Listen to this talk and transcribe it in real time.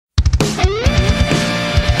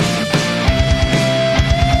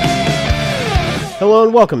Hello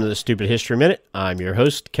and welcome to the Stupid History Minute. I'm your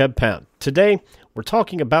host, Kev Pound. Today, we're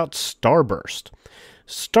talking about Starburst.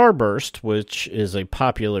 Starburst, which is a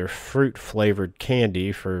popular fruit-flavored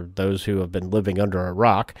candy for those who have been living under a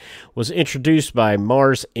rock, was introduced by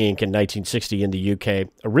Mars Inc. in 1960 in the UK,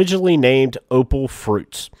 originally named Opal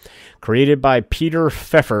Fruits. Created by Peter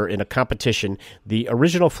Pfeffer in a competition, the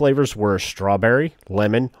original flavors were strawberry,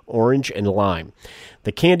 lemon, orange, and lime.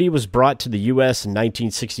 The candy was brought to the U.S. in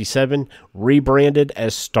 1967, rebranded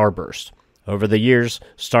as Starburst. Over the years,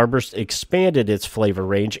 Starburst expanded its flavor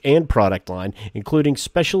range and product line, including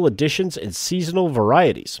special editions and seasonal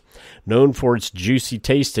varieties. Known for its juicy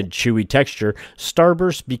taste and chewy texture,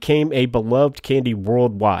 Starburst became a beloved candy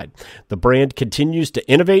worldwide. The brand continues to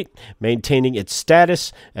innovate, maintaining its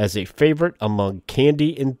status as a favorite among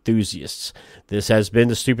candy enthusiasts. This has been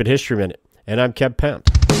the Stupid History Minute, and I'm Kev Pound.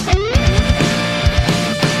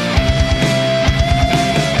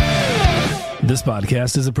 This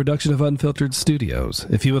podcast is a production of Unfiltered Studios.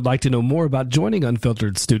 If you would like to know more about joining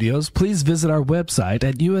Unfiltered Studios, please visit our website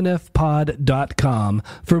at unfpod.com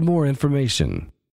for more information.